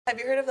Have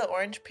you heard of the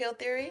orange peel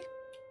theory?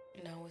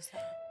 No, what's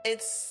that?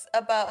 It's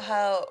about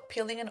how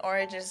peeling an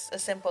orange is a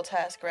simple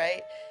task,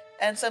 right?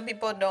 And some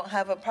people don't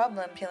have a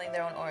problem peeling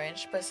their own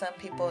orange, but some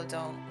people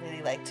don't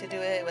really like to do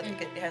it, whether your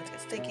hands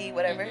get sticky,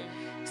 whatever.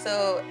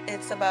 So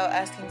it's about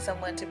asking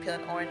someone to peel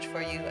an orange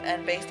for you,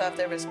 and based off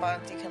their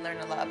response, you can learn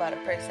a lot about a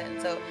person.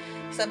 So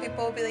some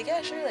people will be like,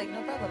 yeah, sure, like,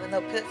 no problem, and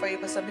they'll peel it for you,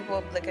 but some people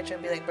will look at you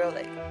and be like, bro,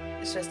 like,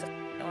 it's just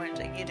an orange,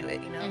 like, you do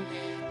it, you know?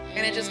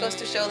 And it just goes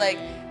to show, like,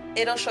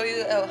 it'll show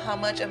you how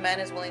much a man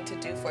is willing to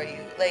do for you,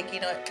 like,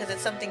 you know, because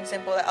it's something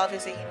simple that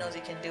obviously he knows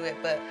he can do it,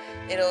 but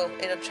it'll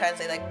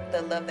translate like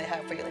the love they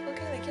have for you, like,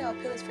 okay, like, yeah, I'll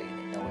peel this for you,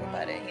 like, don't worry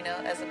about it, you know,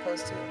 as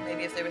opposed to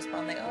maybe if they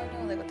respond like, oh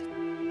no, like, what the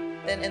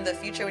then in the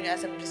future when you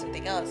ask them to do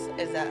something else,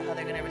 is that how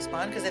they're going to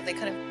respond? Because if they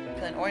couldn't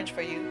peel an orange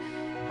for you,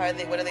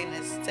 what are they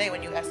going to say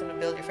when you ask them to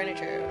build your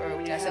furniture, or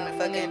when you ask them to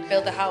fucking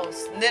build a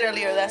house,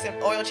 literally, or ask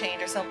them oil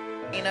change or something,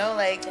 you know,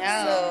 like,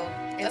 so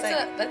it's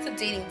that's a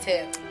dating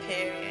tip.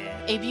 Period.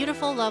 A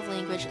beautiful love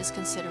language is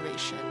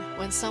consideration.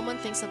 When someone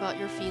thinks about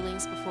your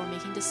feelings before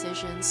making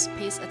decisions,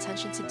 pays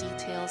attention to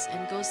details,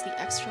 and goes the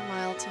extra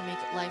mile to make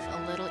life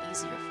a little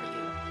easier for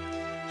you.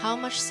 How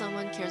much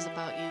someone cares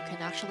about you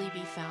can actually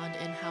be found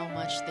in how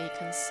much they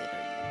consider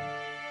you.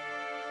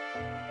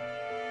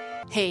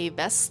 Hey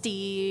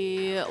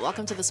bestie!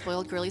 Welcome to the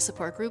Spoiled Girly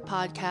Support Group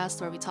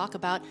podcast, where we talk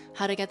about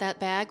how to get that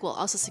bag while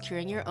also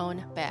securing your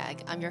own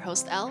bag. I'm your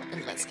host Elle,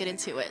 and let's get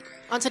into it.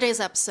 On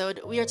today's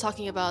episode, we are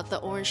talking about the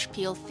orange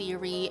peel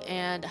theory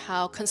and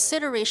how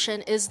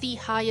consideration is the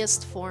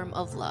highest form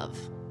of love,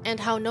 and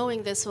how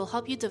knowing this will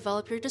help you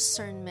develop your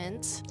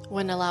discernment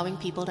when allowing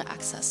people to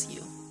access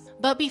you.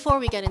 But before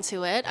we get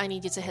into it, I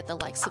need you to hit the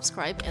like,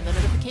 subscribe, and the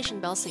notification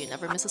bell so you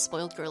never miss a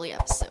Spoiled Girly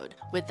episode.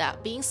 With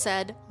that being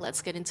said,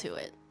 let's get into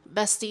it.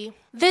 Bestie,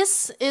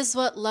 this is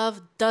what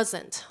love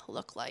doesn't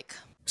look like.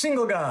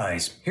 Single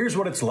guys, here's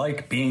what it's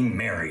like being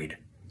married.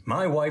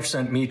 My wife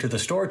sent me to the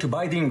store to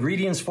buy the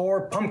ingredients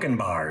for pumpkin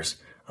bars.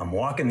 I'm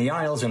walking the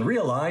aisles and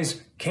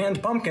realize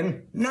canned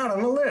pumpkin not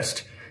on the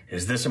list.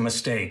 Is this a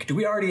mistake? Do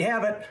we already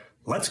have it?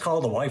 Let's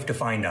call the wife to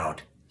find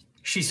out.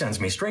 She sends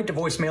me straight to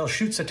voicemail,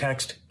 shoots a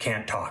text,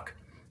 can't talk.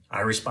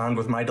 I respond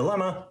with my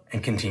dilemma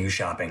and continue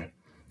shopping.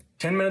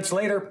 10 minutes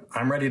later,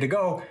 I'm ready to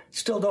go.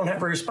 Still don't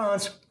have a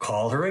response.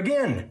 Call her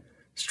again.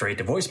 Straight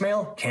to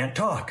voicemail, can't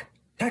talk.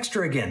 Text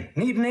her again,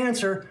 need an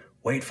answer.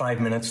 Wait 5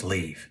 minutes,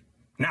 leave.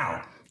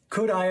 Now,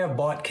 could I have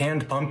bought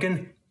canned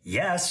pumpkin?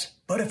 Yes,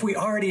 but if we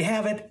already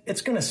have it,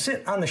 it's going to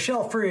sit on the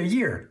shelf for a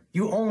year.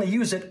 You only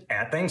use it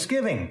at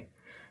Thanksgiving.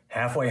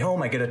 Halfway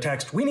home, I get a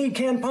text, we need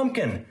canned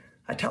pumpkin.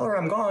 I tell her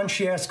I'm gone.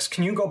 She asks,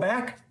 can you go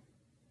back?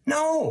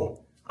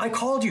 No, I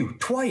called you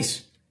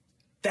twice.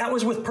 That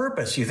was with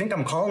purpose. You think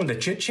I'm calling to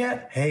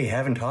chit-chat? Hey,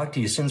 haven't talked to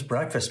you since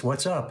breakfast.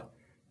 What's up?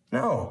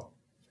 No.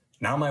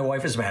 Now my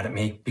wife is mad at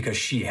me because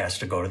she has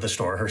to go to the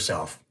store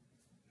herself.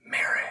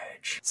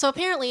 Marriage. So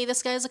apparently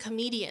this guy is a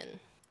comedian,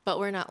 but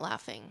we're not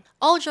laughing.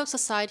 All jokes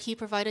aside, he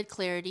provided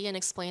clarity and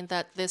explained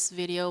that this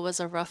video was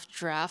a rough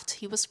draft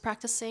he was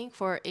practicing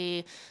for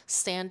a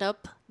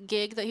stand-up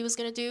gig that he was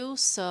gonna do.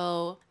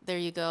 So there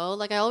you go.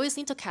 Like, I always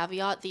need to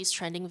caveat these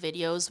trending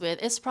videos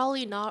with, it's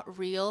probably not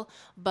real,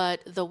 but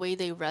the way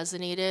they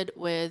resonated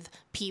with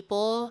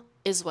people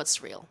is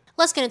what's real.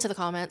 Let's get into the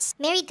comments.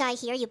 Married guy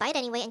here, you buy it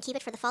anyway and keep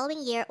it for the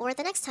following year, or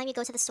the next time you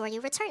go to the store, you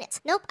return it.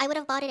 Nope, I would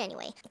have bought it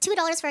anyway.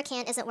 $2 for a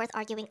can isn't worth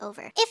arguing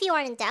over. If you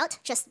are in doubt,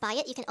 just buy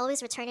it. You can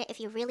always return it if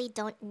you really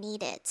don't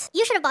need it.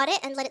 You should have bought it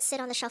and let it sit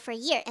on the shelf for a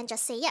year and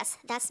just say yes,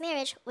 that's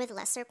marriage with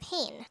lesser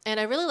pain. And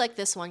I really like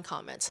this one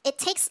comment. It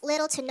takes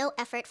little to no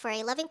effort for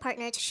a loving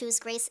partner to choose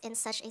grace in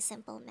such a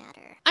simple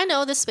matter. I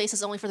know this space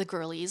is only for the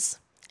girlies,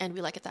 and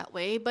we like it that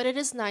way, but it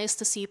is nice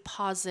to see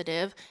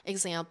positive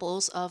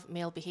examples of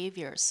male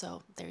behavior,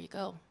 so there you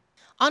go.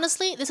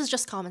 Honestly, this is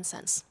just common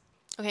sense,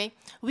 okay?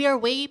 We are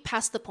way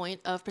past the point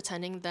of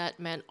pretending that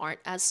men aren't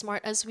as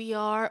smart as we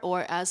are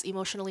or as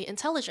emotionally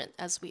intelligent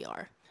as we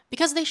are,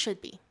 because they should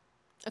be,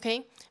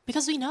 okay?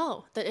 Because we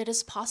know that it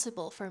is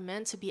possible for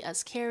men to be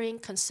as caring,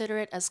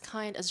 considerate, as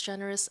kind, as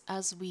generous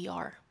as we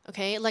are,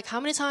 okay? Like, how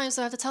many times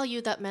do I have to tell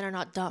you that men are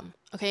not dumb,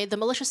 okay? The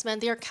malicious men,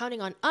 they are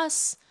counting on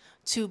us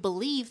to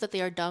believe that they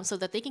are dumb so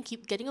that they can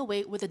keep getting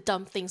away with the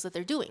dumb things that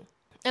they're doing.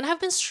 And I've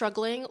been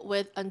struggling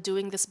with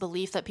undoing this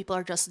belief that people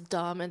are just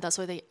dumb and that's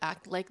why they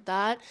act like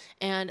that.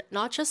 And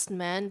not just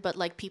men, but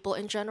like people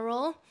in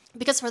general.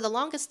 Because for the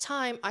longest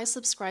time, I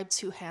subscribed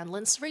to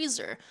Hanlon's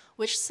razor,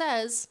 which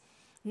says,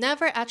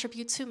 never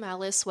attribute to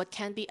malice what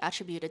can be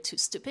attributed to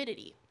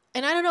stupidity.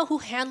 And I don't know who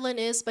Hanlon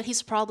is, but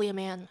he's probably a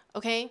man,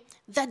 okay?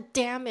 The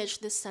damage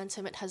this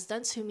sentiment has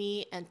done to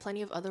me and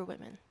plenty of other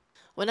women.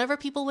 Whenever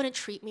people wouldn't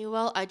treat me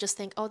well, I just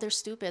think, oh, they're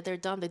stupid, they're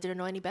dumb, they didn't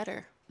know any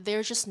better.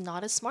 They're just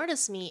not as smart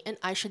as me, and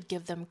I should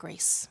give them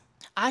grace.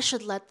 I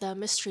should let them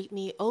mistreat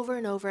me over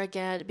and over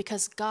again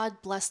because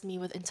God blessed me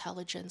with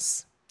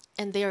intelligence.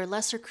 And they are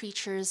lesser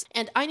creatures,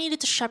 and I needed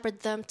to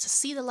shepherd them to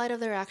see the light of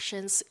their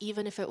actions,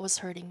 even if it was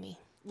hurting me.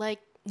 Like,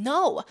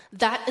 no,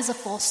 that is a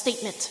false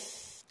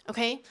statement,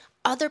 okay?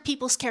 Other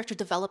people's character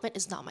development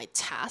is not my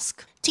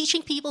task.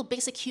 Teaching people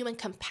basic human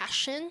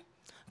compassion,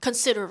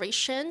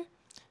 consideration,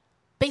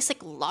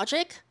 basic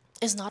logic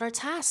is not our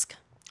task.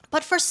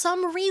 But for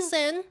some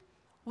reason,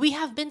 we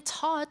have been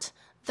taught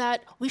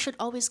that we should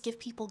always give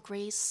people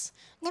grace.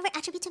 Never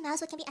attribute to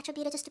malice what can be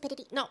attributed to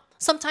stupidity. No,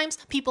 sometimes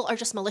people are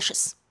just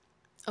malicious.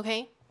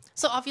 Okay?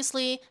 So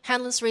obviously,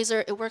 handless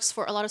razor, it works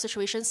for a lot of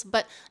situations,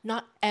 but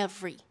not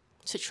every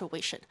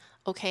situation.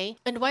 Okay?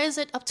 And why is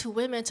it up to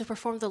women to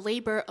perform the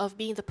labor of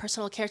being the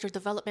personal character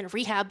development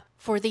rehab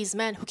for these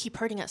men who keep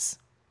hurting us?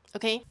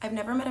 Okay? I've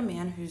never met a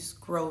man whose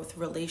growth,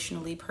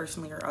 relationally,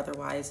 personally, or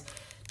otherwise,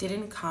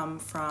 didn't come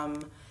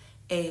from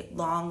a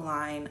long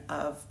line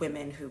of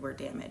women who were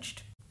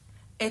damaged.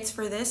 It's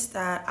for this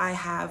that I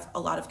have a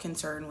lot of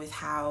concern with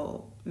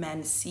how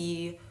men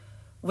see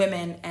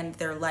women and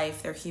their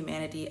life, their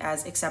humanity,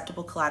 as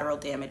acceptable collateral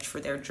damage for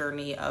their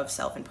journey of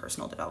self and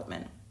personal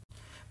development.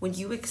 When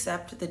you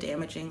accept the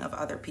damaging of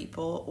other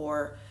people,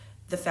 or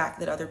the fact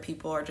that other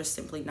people are just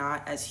simply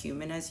not as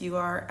human as you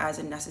are, as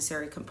a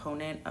necessary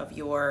component of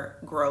your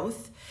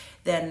growth,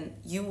 then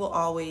you will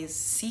always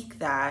seek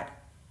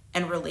that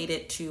and relate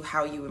it to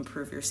how you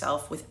improve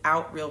yourself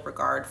without real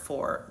regard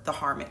for the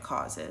harm it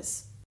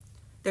causes.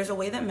 There's a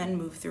way that men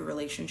move through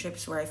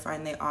relationships where I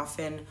find they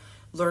often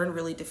learn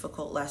really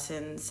difficult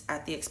lessons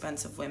at the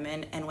expense of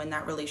women, and when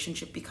that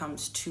relationship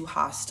becomes too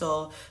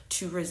hostile,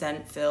 too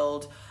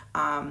resent-filled,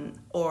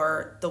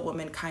 or the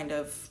woman kind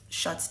of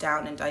shuts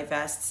down and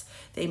divests,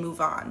 they move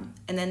on.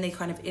 And then they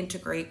kind of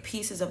integrate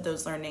pieces of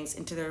those learnings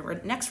into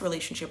their next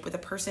relationship with a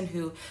person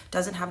who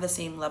doesn't have the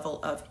same level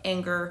of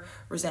anger,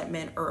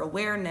 resentment, or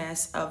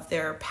awareness of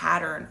their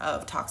pattern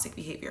of toxic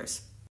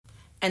behaviors.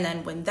 And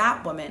then when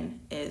that woman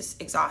is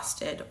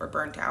exhausted or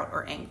burnt out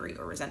or angry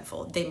or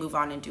resentful, they move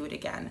on and do it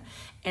again.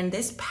 And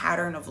this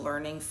pattern of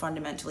learning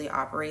fundamentally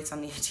operates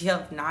on the idea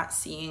of not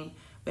seeing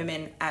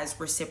women as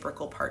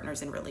reciprocal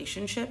partners in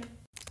relationship.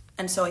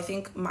 And so I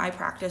think my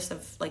practice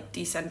of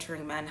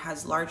decentering men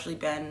has largely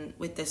been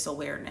with this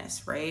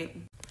awareness, right?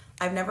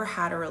 I've never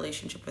had a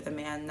relationship with a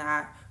man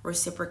that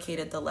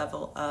reciprocated the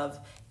level of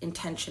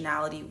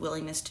intentionality,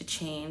 willingness to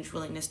change,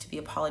 willingness to be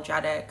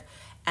apologetic,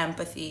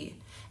 empathy.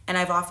 And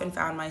I've often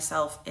found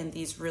myself in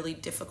these really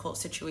difficult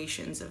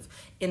situations of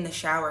in the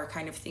shower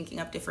kind of thinking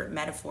up different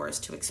metaphors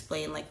to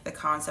explain the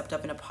concept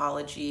of an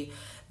apology,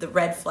 the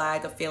red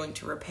flag of failing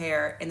to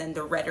repair, and then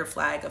the redder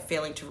flag of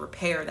failing to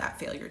repair that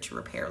failure to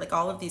repair.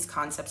 All of these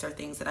concepts are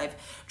things that I've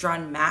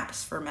drawn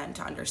maps for men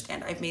to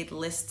understand. I've made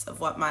lists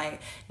of what my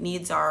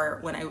needs are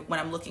when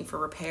I'm looking for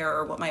repair,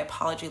 or what my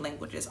apology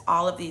language is.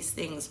 All of these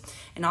things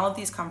and all of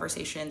these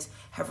conversations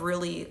have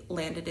really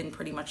landed in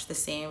pretty much the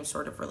same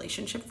sort of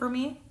relationship for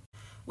me,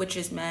 which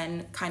is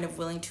men kind of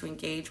willing to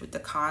engage with the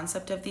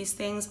concept of these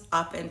things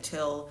up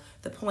until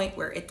the point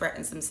where it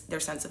threatens their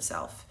sense of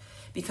self.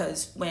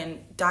 Because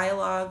when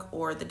dialogue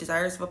or the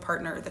desires of a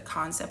partner or the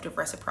concept of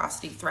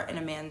reciprocity threaten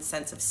a man's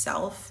sense of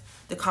self,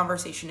 the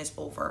conversation is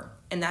over.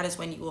 And that is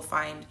when you will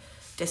find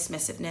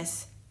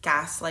dismissiveness,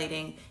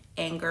 gaslighting,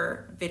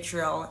 anger,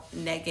 vitriol,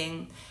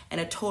 negging, and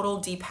a total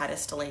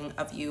depedestaling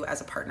of you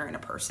as a partner and a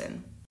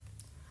person.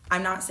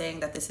 I'm not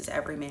saying that this is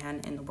every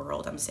man in the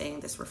world. I'm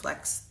saying this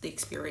reflects the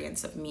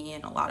experience of me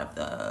and a lot of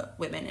the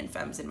women and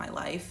femmes in my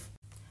life.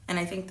 And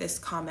I think this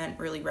comment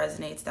really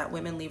resonates, that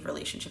women leave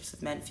relationships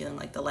with men feeling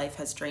like the life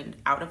has drained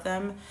out of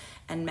them,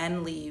 and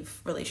men leave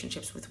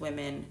relationships with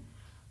women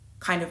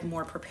kind of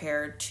more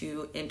prepared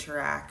to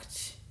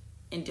interact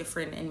in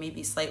different and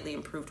maybe slightly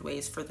improved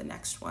ways for the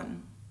next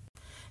one.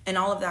 And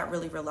all of that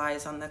really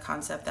relies on the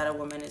concept that a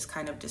woman is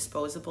kind of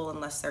disposable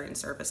unless they're in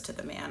service to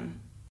the man.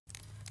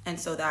 And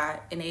so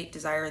that innate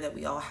desire that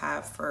we all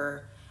have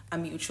for a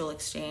mutual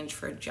exchange,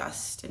 for a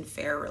just and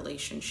fair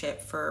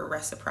relationship, for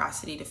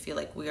reciprocity, to feel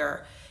like we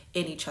are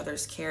in each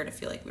other's care, to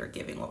feel like we are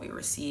giving what we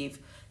receive,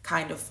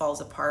 kind of falls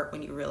apart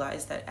when you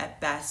realize that at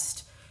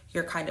best,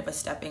 you're kind of a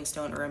stepping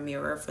stone or a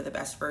mirror for the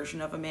best version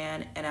of a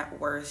man, and at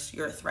worst,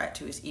 you're a threat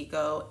to his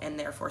ego and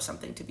therefore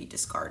something to be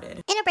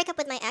discarded. In a breakup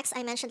with my ex,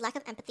 I mentioned lack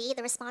of empathy.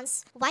 The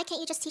response, "Why can't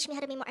you just teach me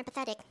how to be more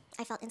empathetic?"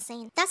 I felt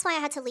insane. That's why I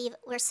had to leave.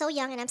 We're so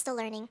young and I'm still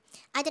learning.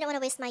 I didn't want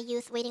to waste my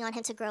youth waiting on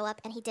him to grow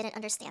up, and he didn't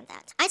understand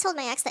that. I told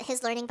my ex that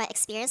his learning by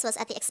experience was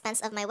at the expense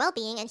of my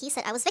well-being, and he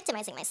said I was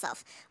victimizing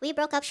myself. We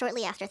broke up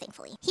shortly after,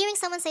 thankfully. Hearing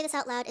someone say this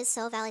out loud is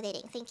so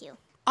validating. Thank you.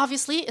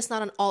 Obviously, it's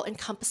not an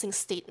all-encompassing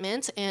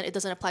statement, and it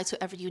doesn't apply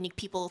to every unique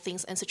people,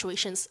 things, and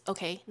situations.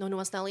 Okay, no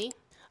nuance, Nelly.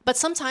 But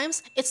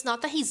sometimes, it's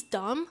not that he's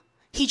dumb,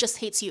 he just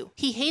hates you.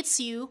 He hates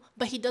you,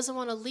 but he doesn't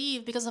want to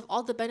leave because of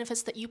all the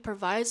benefits that you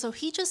provide, so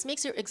he just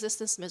makes your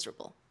existence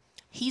miserable.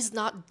 He's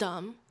not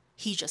dumb,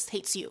 he just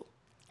hates you.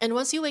 And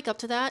once you wake up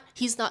to that,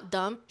 he's not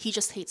dumb, he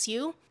just hates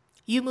you,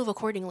 you move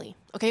accordingly,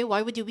 okay?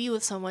 Why would you be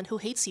with someone who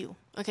hates you,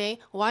 okay?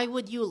 Why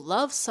would you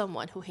love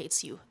someone who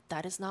hates you?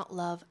 That is not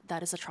love,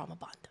 that is a trauma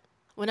bond.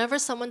 Whenever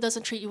someone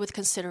doesn't treat you with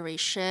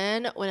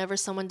consideration, whenever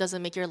someone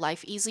doesn't make your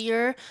life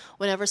easier,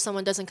 whenever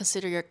someone doesn't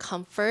consider your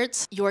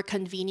comfort, your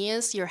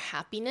convenience, your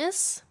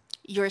happiness,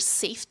 your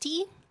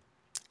safety,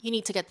 you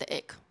need to get the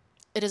ick.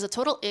 It is a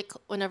total ick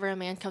whenever a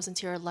man comes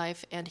into your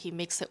life and he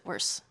makes it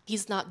worse.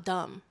 He's not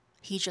dumb.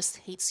 he just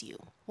hates you.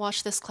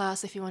 Watch this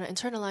class if you want to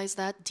internalize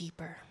that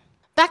deeper.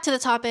 Back to the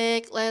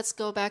topic, let's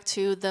go back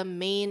to the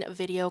main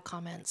video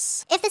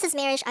comments. If this is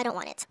marriage, I don't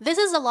want it. This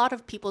is a lot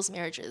of people's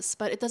marriages,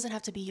 but it doesn't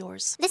have to be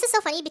yours. This is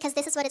so funny because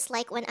this is what it's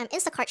like when I'm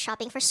Instacart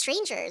shopping for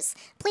strangers.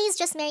 Please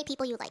just marry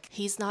people you like.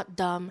 He's not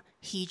dumb,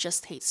 he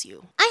just hates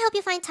you. I hope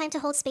you find time to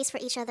hold space for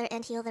each other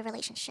and heal the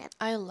relationship.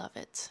 I love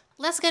it.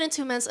 Let's get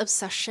into men's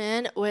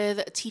obsession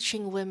with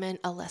teaching women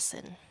a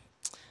lesson.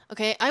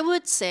 Okay, I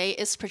would say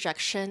it's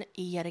projection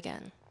yet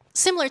again.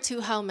 Similar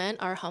to how men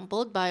are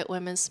humbled by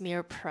women's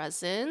mere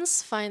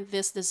presence, find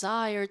this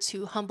desire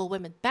to humble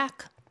women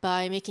back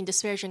by making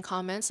disparaging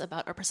comments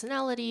about our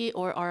personality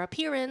or our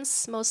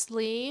appearance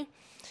mostly,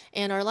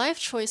 and our life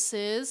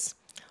choices.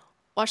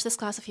 Watch this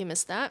class if you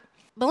missed that.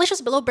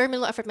 Malicious below bare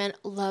minimum effort men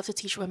love to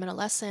teach women a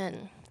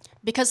lesson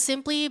because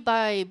simply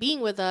by being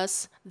with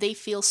us, they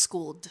feel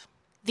schooled.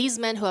 These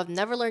men who have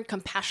never learned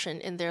compassion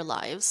in their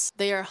lives,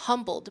 they are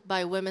humbled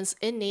by women's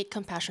innate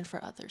compassion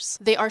for others.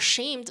 They are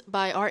shamed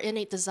by our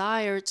innate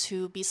desire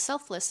to be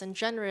selfless and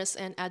generous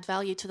and add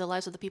value to the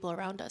lives of the people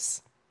around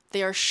us.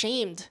 They are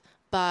shamed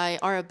by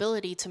our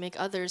ability to make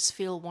others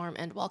feel warm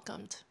and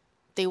welcomed.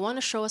 They want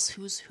to show us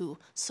who's who,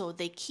 so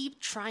they keep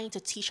trying to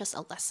teach us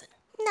a lesson.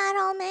 Not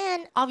all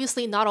men.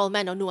 Obviously, not all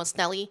men are nuanced,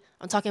 Nelly.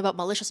 I'm talking about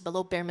malicious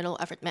below bare minimum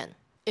effort men.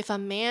 If a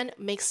man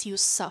makes you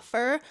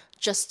suffer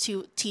just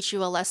to teach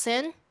you a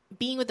lesson,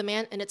 being with the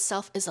man in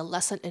itself is a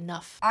lesson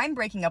enough. I'm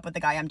breaking up with the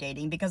guy I'm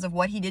dating because of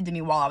what he did to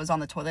me while I was on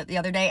the toilet the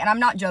other day. And I'm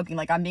not joking,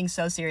 like I'm being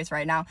so serious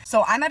right now.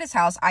 So I'm at his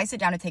house, I sit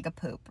down to take a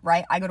poop,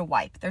 right? I go to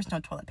wipe, there's no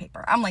toilet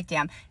paper. I'm like,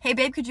 damn, hey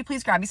babe, could you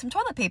please grab me some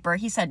toilet paper?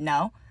 He said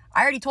no.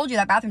 I already told you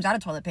that bathroom's out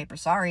of toilet paper,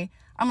 sorry.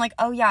 I'm like,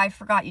 oh yeah, I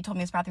forgot you told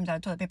me this bathroom's out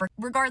of toilet paper.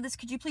 Regardless,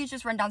 could you please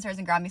just run downstairs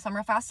and grab me some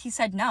real fast? He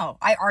said no.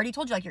 I already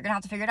told you, like, you're gonna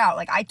have to figure it out.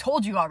 Like, I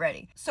told you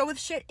already. So with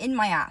shit in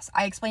my ass,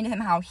 I explained to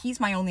him how he's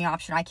my only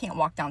option. I can't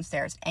walk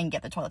downstairs and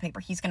get the toilet paper.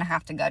 He's gonna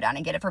have to go down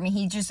and get it for me.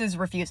 He just is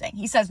refusing.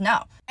 He says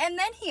no. And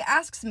then he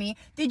asks me,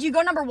 did you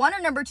go number 1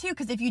 or number 2?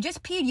 Because if you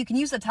just peed, you can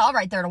use the towel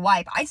right there to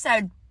wipe. I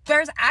said,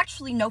 there's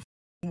actually no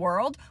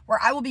world where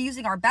I will be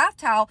using our bath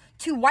towel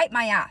to wipe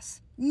my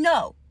ass.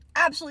 No.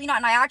 Absolutely not.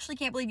 And I actually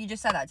can't believe you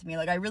just said that to me.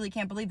 Like, I really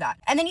can't believe that.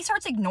 And then he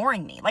starts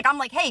ignoring me. Like, I'm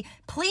like, hey,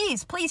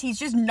 please. He's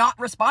just not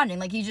responding.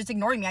 Like, he's just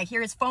ignoring me. I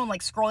hear his phone,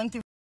 like, scrolling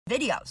through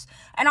videos.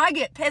 And I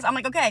get pissed. I'm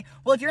like, okay,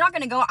 well, if you're not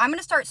going to go, I'm going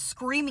to start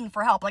screaming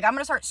for help. Like, I'm going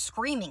to start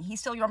screaming.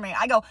 He's still ignoring me.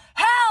 I go,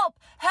 help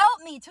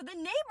me to the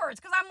neighbors.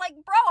 Because I'm like,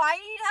 bro, I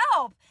need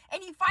help.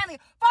 And he finally,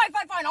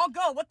 fine, I'll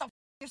go. What the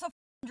You're so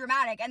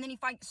dramatic. And then he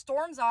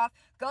storms off,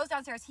 goes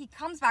downstairs. He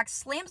comes back,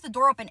 slams the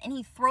door open, and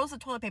he throws the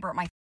toilet paper at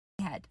my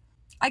head.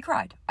 I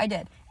cried. I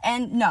did.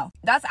 And no,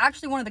 that's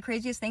actually one of the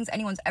craziest things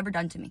anyone's ever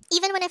done to me.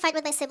 Even when I fight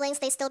with my siblings,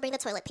 they still bring the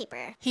toilet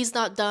paper. He's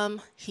not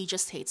dumb, he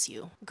just hates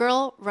you.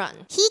 Girl,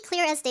 run. He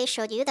clear as day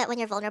showed you that when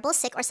you're vulnerable,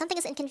 sick, or something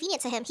is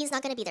inconvenient to him, he's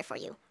not going to be there for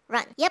you.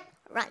 Run. Yep,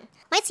 run.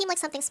 Might seem like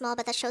something small,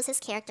 but that shows his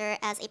character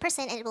as a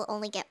person, and it will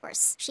only get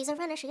worse. She's a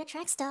runner, she's a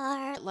track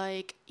star.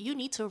 Like, you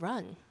need to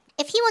run.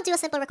 If he won't do a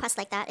simple request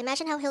like that,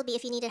 imagine how he'll be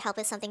if you needed help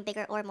with something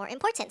bigger or more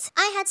important.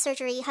 I had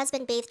surgery,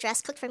 husband bathed,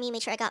 dressed, cooked for me,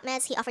 made sure I got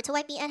meds, he offered to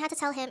wipe me, and had to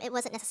tell him it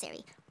wasn't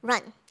necessary.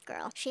 Run,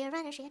 girl. She a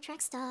runner, she a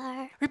track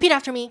star. Repeat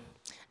after me.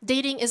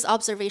 Dating is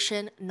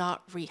observation,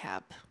 not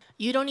rehab.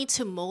 You don't need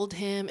to mold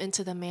him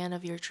into the man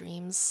of your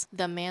dreams,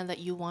 the man that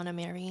you want to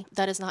marry.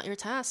 That is not your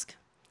task.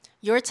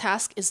 Your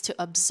task is to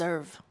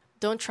observe.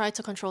 Don't try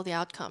to control the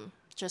outcome.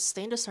 Just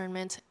stay in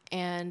discernment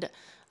and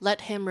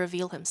let him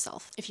reveal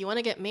himself. If you want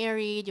to get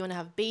married, you want to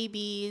have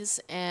babies,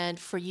 and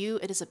for you,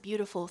 it is a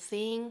beautiful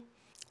thing.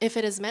 If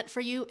it is meant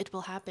for you, it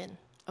will happen,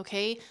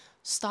 okay?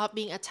 Stop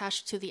being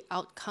attached to the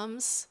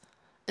outcomes,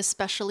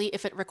 especially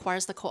if it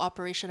requires the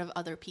cooperation of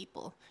other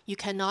people. You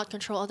cannot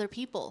control other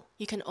people.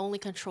 You can only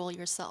control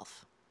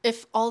yourself.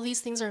 If all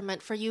these things are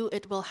meant for you,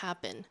 it will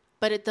happen,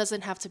 but it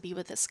doesn't have to be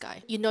with this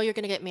guy. You know you're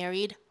going to get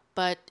married,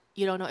 but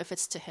you don't know if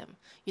it's to him.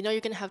 You know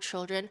you're going to have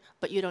children,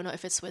 but you don't know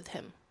if it's with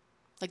him.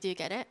 Like, do you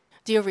get it?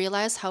 Do you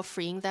realize how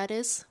freeing that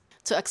is?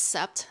 To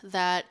accept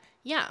that,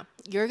 yeah,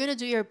 you're going to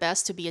do your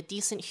best to be a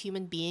decent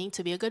human being,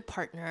 to be a good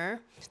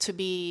partner, to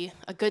be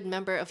a good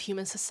member of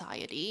human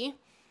society.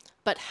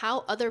 But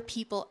how other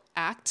people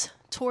act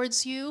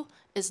towards you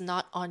is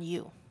not on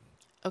you.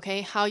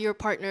 Okay? How your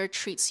partner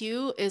treats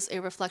you is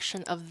a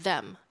reflection of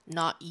them,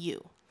 not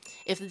you.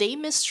 If they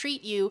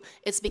mistreat you,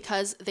 it's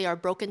because they are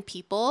broken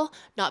people,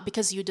 not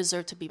because you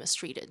deserve to be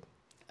mistreated.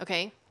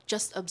 Okay?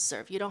 Just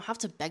observe. You don't have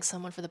to beg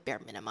someone for the bare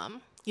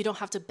minimum. You don't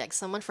have to beg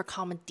someone for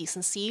common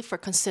decency, for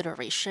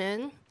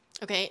consideration.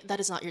 Okay?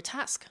 That is not your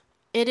task.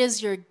 It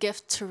is your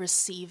gift to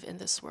receive in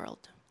this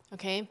world.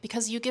 Okay?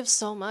 Because you give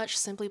so much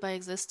simply by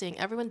existing.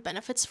 Everyone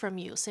benefits from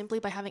you simply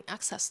by having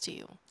access to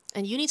you.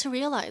 And you need to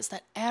realize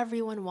that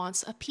everyone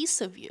wants a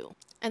piece of you.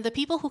 And the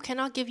people who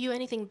cannot give you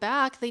anything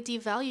back, they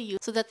devalue you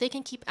so that they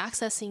can keep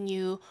accessing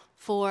you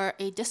for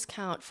a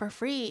discount for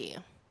free.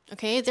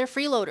 Okay? They're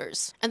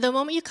freeloaders. And the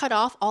moment you cut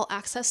off all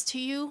access to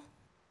you,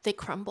 they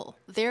crumble.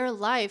 Their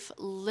life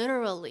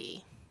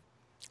literally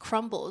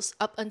crumbles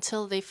up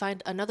until they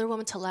find another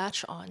woman to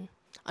latch on,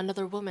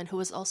 another woman who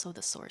is also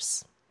the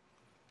source.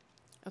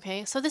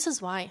 Okay, so this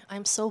is why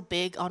I'm so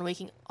big on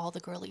waking all the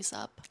girlies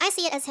up. I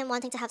see it as him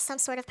wanting to have some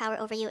sort of power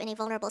over you in a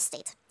vulnerable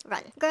state.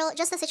 Run. Girl,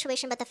 just the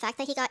situation, but the fact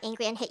that he got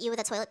angry and hit you with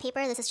a toilet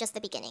paper, this is just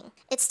the beginning.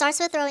 It starts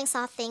with throwing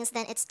soft things,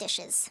 then it's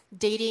dishes.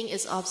 Dating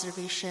is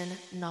observation,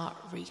 not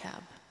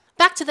rehab.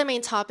 Back to the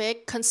main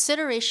topic,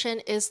 consideration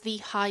is the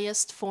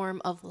highest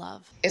form of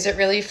love. Is it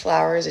really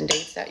flowers and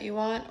dates that you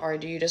want, or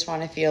do you just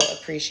want to feel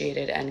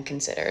appreciated and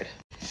considered?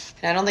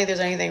 And I don't think there's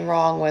anything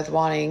wrong with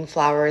wanting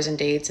flowers and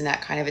dates and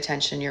that kind of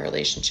attention in your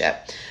relationship.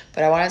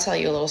 But I want to tell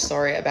you a little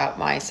story about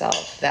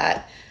myself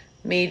that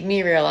made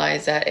me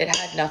realize that it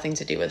had nothing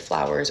to do with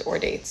flowers or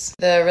dates.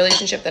 The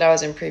relationship that I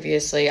was in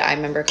previously, I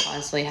remember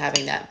constantly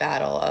having that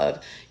battle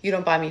of, you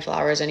don't buy me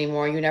flowers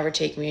anymore, you never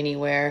take me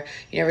anywhere,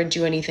 you never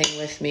do anything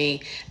with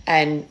me,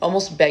 and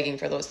almost begging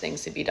for those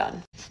things to be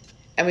done.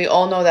 And we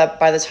all know that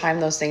by the time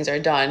those things are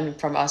done,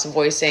 from us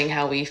voicing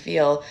how we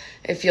feel,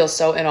 it feels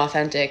so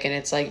inauthentic. And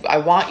it's like, I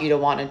want you to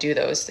want to do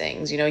those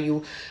things.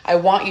 I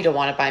want you to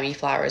want to buy me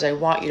flowers. I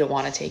want you to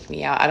want to take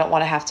me out. I don't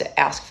want to have to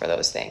ask for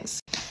those things.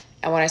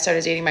 And when I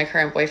started dating my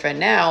current boyfriend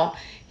now,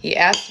 he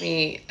asked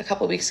me a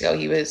couple of weeks ago,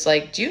 he was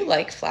like, do you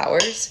like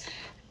flowers?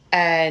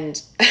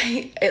 And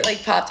it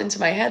like popped into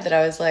my head that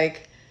I was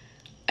like,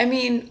 I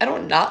mean, I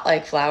don't not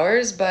like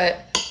flowers,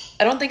 but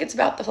I don't think it's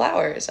about the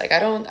flowers. Like, I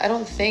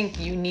don't think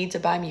you need to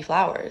buy me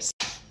flowers.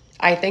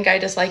 I think I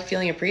just like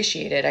feeling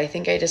appreciated. I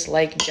think I just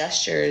like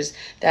gestures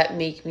that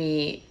make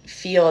me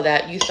feel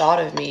that you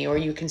thought of me or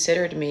you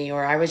considered me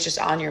or I was just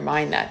on your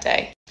mind that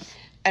day.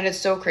 And it's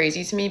so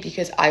crazy to me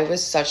because I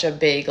was such a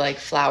big like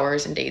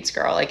flowers and dates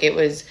girl. Like it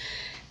was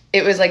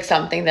like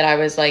something that I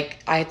was like,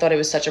 I thought it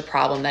was such a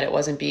problem that it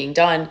wasn't being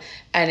done.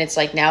 And it's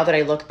like, now that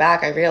I look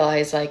back, I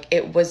realize like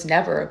it was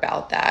never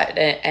about that.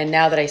 And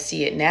now that I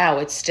see it now,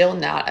 it's still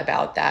not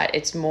about that.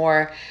 It's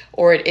more,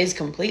 or it is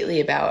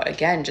completely about,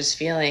 again, just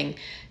feeling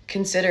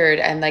considered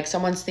and like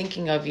someone's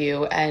thinking of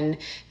you and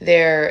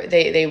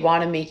they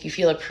want to make you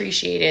feel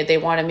appreciated. They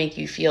want to make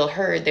you feel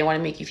heard. They want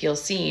to make you feel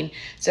seen.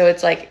 So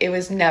it's like, it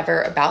was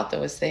never about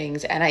those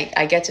things. And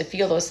I get to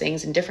feel those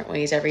things in different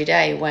ways every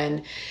day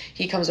when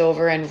he comes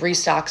over and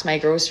restocks my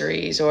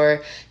groceries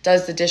or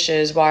does the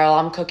dishes while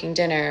I'm cooking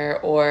dinner,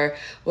 or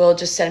will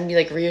just send me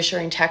like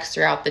reassuring texts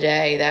throughout the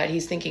day that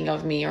he's thinking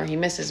of me or he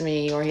misses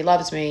me or he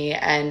loves me.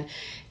 And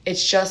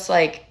it's just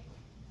like,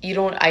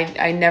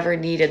 I never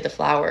needed the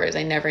flowers.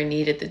 I never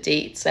needed the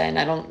dates. And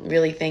I don't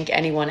really think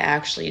anyone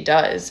actually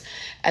does.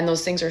 And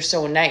those things are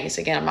so nice.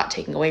 Again, I'm not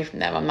taking away from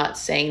them. I'm not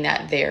saying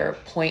that they're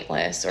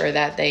pointless or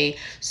that they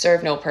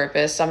serve no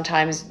purpose.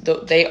 Sometimes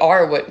they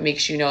are what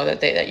makes you know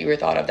that you were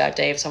thought of that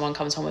day. If someone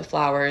comes home with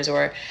flowers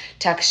or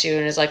texts you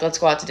and is like, let's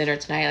go out to dinner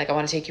tonight. Like, I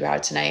want to take you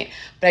out tonight.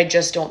 But I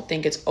just don't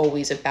think it's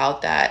always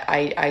about that.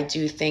 I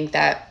do think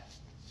that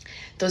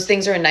those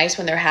things are nice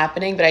when they're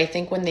happening, but I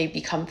think when they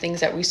become things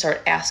that we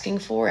start asking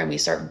for and we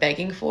start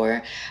begging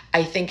for,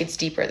 I think it's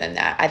deeper than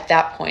that. At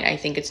that point, I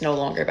think it's no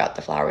longer about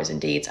the flowers and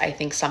dates. I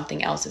think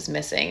something else is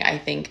missing. I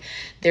think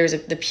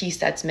the piece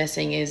that's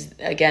missing is,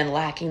 again,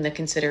 lacking the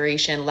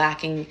consideration,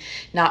 lacking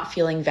not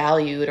feeling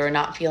valued or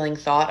not feeling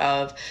thought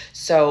of.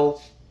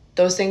 So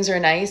those things are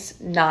nice,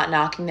 not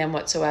knocking them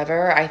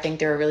whatsoever. I think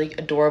they're a really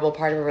adorable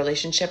part of a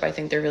relationship. I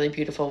think they're really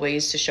beautiful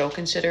ways to show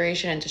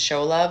consideration and to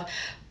show love.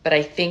 But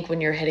I think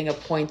when you're hitting a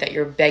point that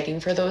you're begging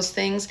for those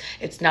things,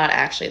 it's not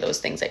actually those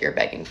things that you're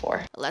begging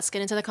for. Let's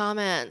get into the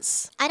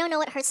comments. I don't know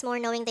what hurts more,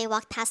 knowing they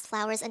walked past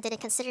flowers and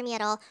didn't consider me at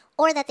all,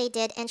 or that they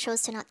did and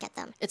chose to not get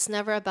them. It's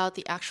never about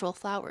the actual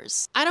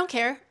flowers. I don't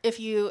care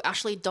if you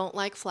actually don't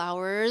like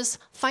flowers.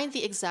 Find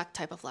the exact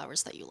type of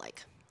flowers that you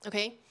like,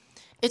 okay?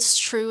 It's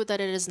true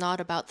that it is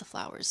not about the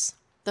flowers.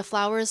 The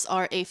flowers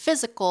are a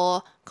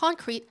physical,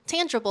 concrete,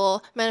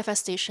 tangible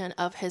manifestation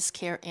of his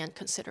care and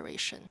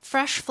consideration.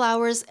 Fresh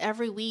flowers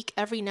every week,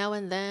 every now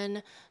and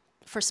then,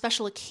 for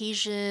special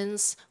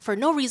occasions, for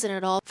no reason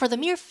at all. For the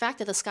mere fact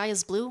that the sky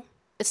is blue,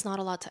 it's not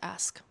a lot to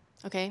ask,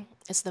 okay?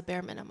 It's the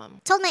bare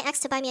minimum. Told my ex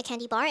to buy me a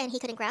candy bar and he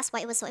couldn't grasp why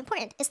it was so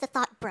important. It's the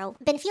thought, bro.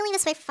 Been feeling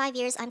this way for 5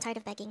 years, I'm tired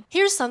of begging.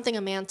 Here's something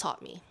a man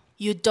taught me.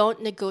 You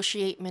don't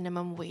negotiate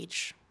minimum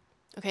wage,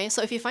 okay?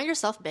 So if you find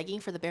yourself begging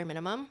for the bare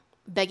minimum,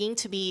 begging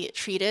to be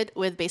treated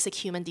with basic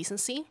human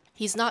decency,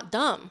 he's not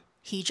dumb.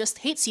 He just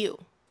hates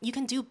you. You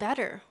can do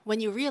better when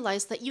you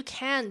realize that you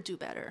can do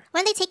better.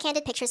 When they take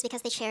candid pictures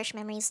because they cherish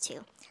memories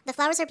too. The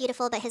flowers are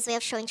beautiful, but his way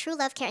of showing true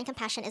love, care, and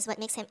compassion is what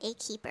makes him a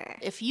keeper.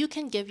 If you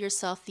can give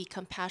yourself the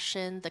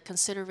compassion, the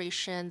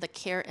consideration, the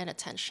care, and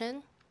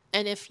attention,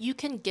 and if you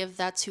can give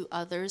that to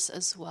others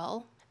as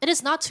well, it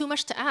is not too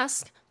much to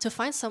ask to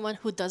find someone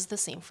who does the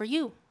same for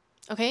you.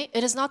 Okay?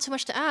 It is not too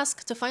much to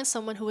ask to find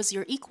someone who is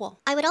your equal.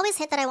 I would always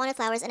hint that I wanted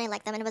flowers and I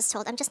liked them and was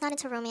told I'm just not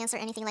into romance or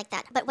anything like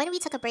that. But when we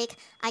took a break,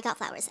 I got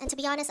flowers. And to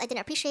be honest, I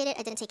didn't appreciate it.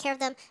 I didn't take care of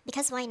them.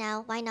 Because why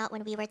now? Why not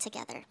when we were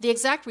together? The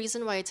exact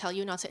reason why I tell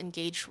you not to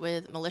engage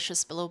with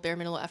malicious, below bare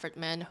minimum effort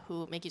men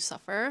who make you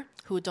suffer,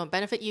 who don't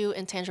benefit you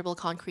in tangible,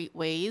 concrete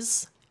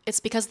ways, it's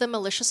because the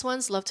malicious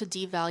ones love to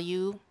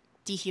devalue,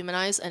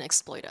 dehumanize, and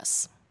exploit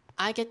us.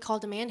 I get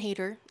called a man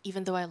hater,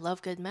 even though I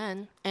love good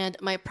men. And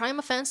my prime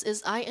offense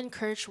is I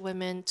encourage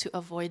women to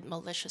avoid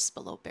malicious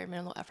below bare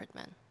minimum effort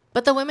men.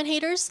 But the women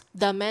haters,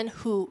 the men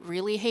who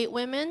really hate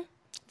women,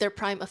 their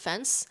prime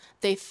offense,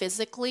 they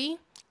physically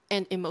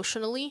and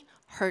emotionally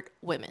hurt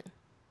women.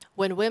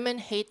 When women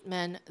hate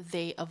men,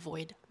 they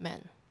avoid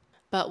men.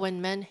 But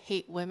when men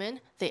hate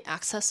women, they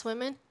access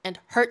women and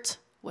hurt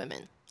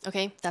women.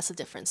 Okay, that's the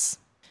difference.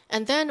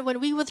 And then when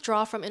we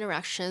withdraw from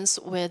interactions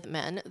with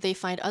men, they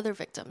find other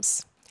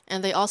victims.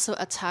 And they also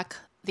attack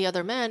the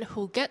other men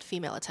who get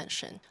female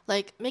attention.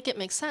 Like, make it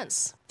make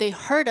sense. They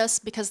hurt us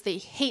because they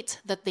hate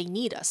that they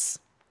need us.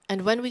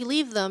 And when we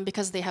leave them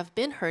because they have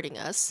been hurting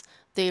us,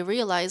 they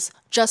realize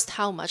just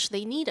how much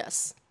they need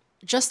us,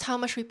 just how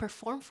much we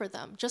perform for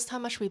them, just how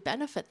much we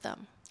benefit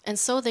them. And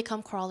so they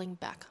come crawling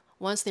back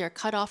once they are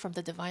cut off from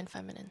the divine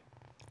feminine,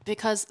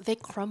 because they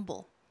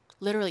crumble.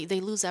 Literally,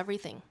 they lose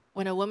everything.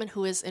 When a woman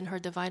who is in her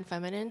divine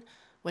feminine,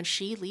 when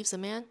she leaves a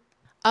man,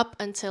 up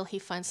until he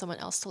finds someone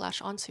else to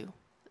latch onto.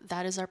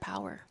 That is our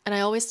power. And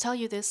I always tell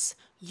you this,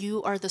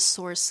 you are the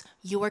source,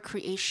 you are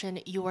creation,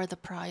 you are the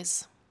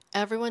prize.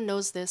 Everyone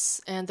knows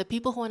this, and the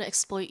people who want to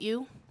exploit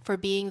you for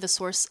being the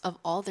source of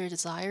all their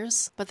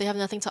desires, but they have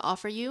nothing to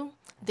offer you,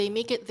 they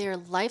make it their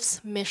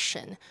life's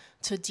mission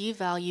to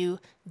devalue,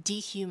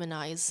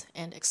 dehumanize,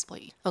 and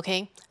exploit you.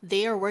 Okay?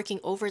 They are working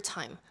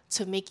overtime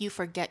to make you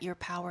forget your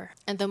power.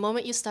 And the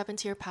moment you step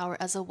into your power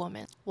as a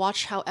woman,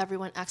 watch how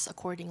everyone acts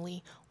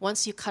accordingly.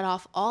 Once you cut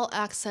off all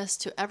access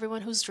to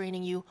everyone who's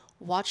draining you,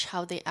 watch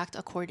how they act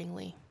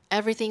accordingly.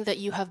 Everything that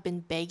you have been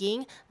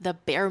begging, the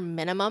bare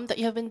minimum that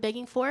you have been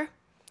begging for,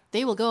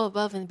 they will go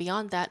above and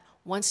beyond that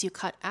once you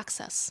cut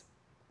access.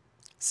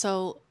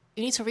 So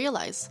you need to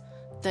realize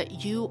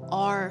that you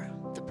are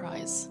the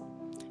prize.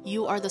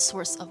 You are the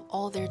source of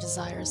all their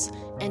desires,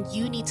 and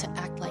you need to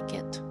act like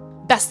it.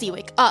 Bestie,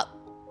 wake up!